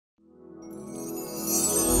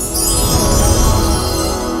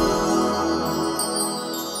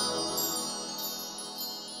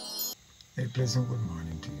pleasant good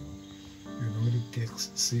morning to you. You know the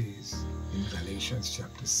text says in Galatians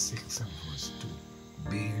chapter 6 and verse 2,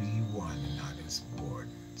 bear ye one another's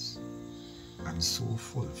burdens, and so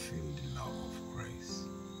fulfill the law of Christ.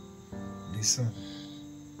 Listen,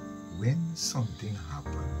 when something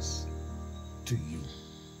happens to you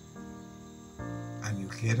and you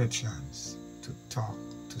get a chance to talk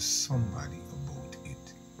to somebody about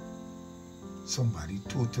it, somebody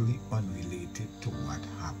totally unrelated to what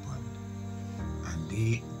happened, and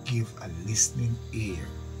they give a listening ear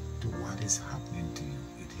to what is happening to you,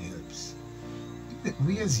 it helps.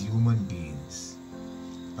 We as human beings,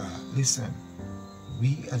 listen,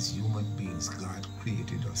 we as human beings, God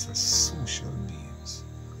created us as social beings,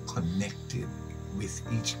 connected with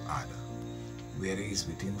each other, whether it's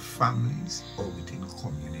within families or within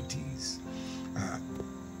communities.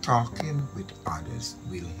 Talking with others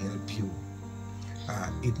will help you.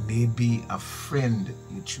 It may be a friend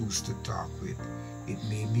you choose to talk with. It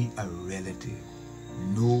may be a relative.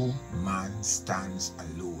 No man stands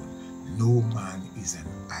alone. No man is an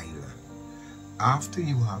island. After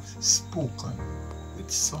you have spoken with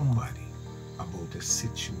somebody about a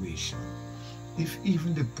situation, if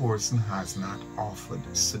even the person has not offered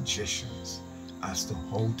suggestions as to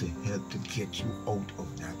how to help to get you out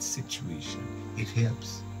of that situation, it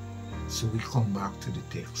helps. So we come back to the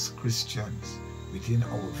text. Christians within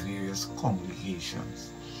our various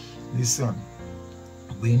congregations, listen,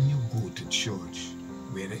 when you go to church,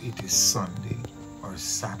 whether it is Sunday or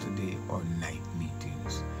Saturday or night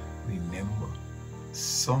meetings, remember,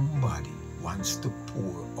 somebody wants to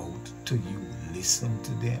pour out to you. Listen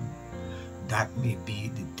to them. That may be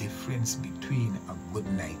the difference between a good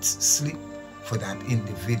night's sleep for that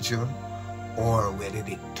individual, or whether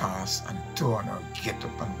they toss and turn or get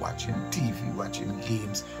up and watching TV, watching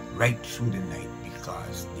games right through the night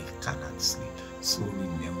because they cannot sleep. So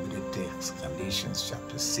remember the text, Galatians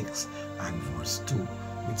chapter 6 and verse 2,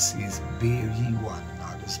 which says, bear ye one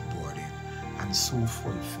another's burden, and so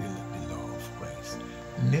fulfill the law of Christ.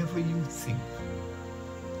 Never you think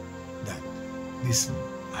that, listen,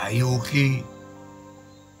 are you okay?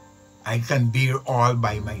 I can bear all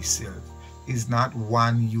by myself. Is not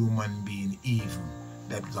one human being even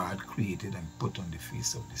that God created and put on the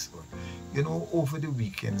face of this earth. You know, over the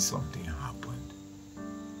weekend something happened,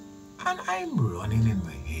 and I'm running in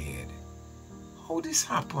my head, how this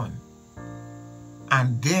happened?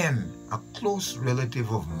 And then a close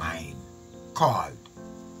relative of mine called,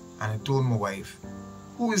 and I told my wife,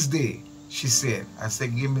 who is there? She said, I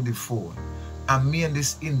said, give me the phone. And me and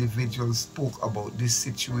this individual spoke about this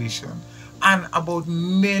situation and about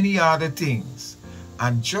many other things.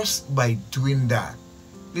 And just by doing that,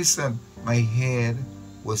 listen, my head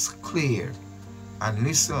was clear. And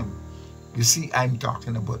listen, you see, I'm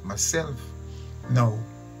talking about myself now,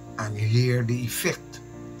 and you hear the effect.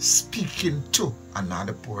 Speaking to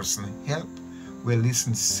another person help. Well,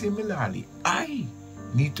 listen, similarly, I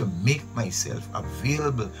need to make myself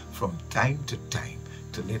available from time to time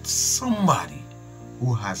to let somebody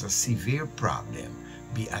who has a severe problem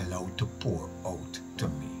be allowed to pour out to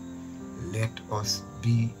me. Let us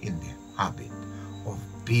be in the habit of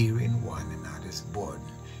bearing one another's burden.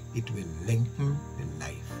 It will lengthen the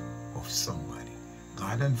life of somebody.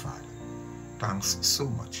 God and Father, thanks so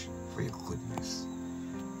much for your goodness,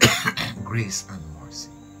 grace and mercy.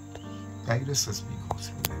 Guide us as we go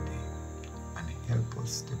through the day and help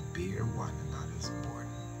us to bear one another's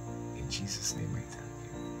burden. In Jesus' name I thank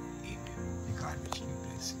you. Amen. May God richly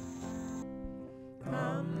bless you.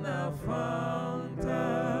 Come thou fount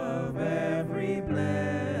of every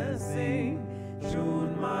blessing,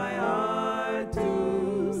 tune my heart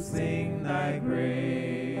to sing thy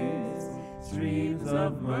grace. Streams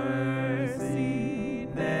of mercy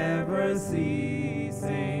never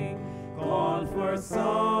ceasing, call for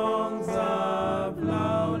songs of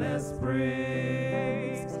loudest praise.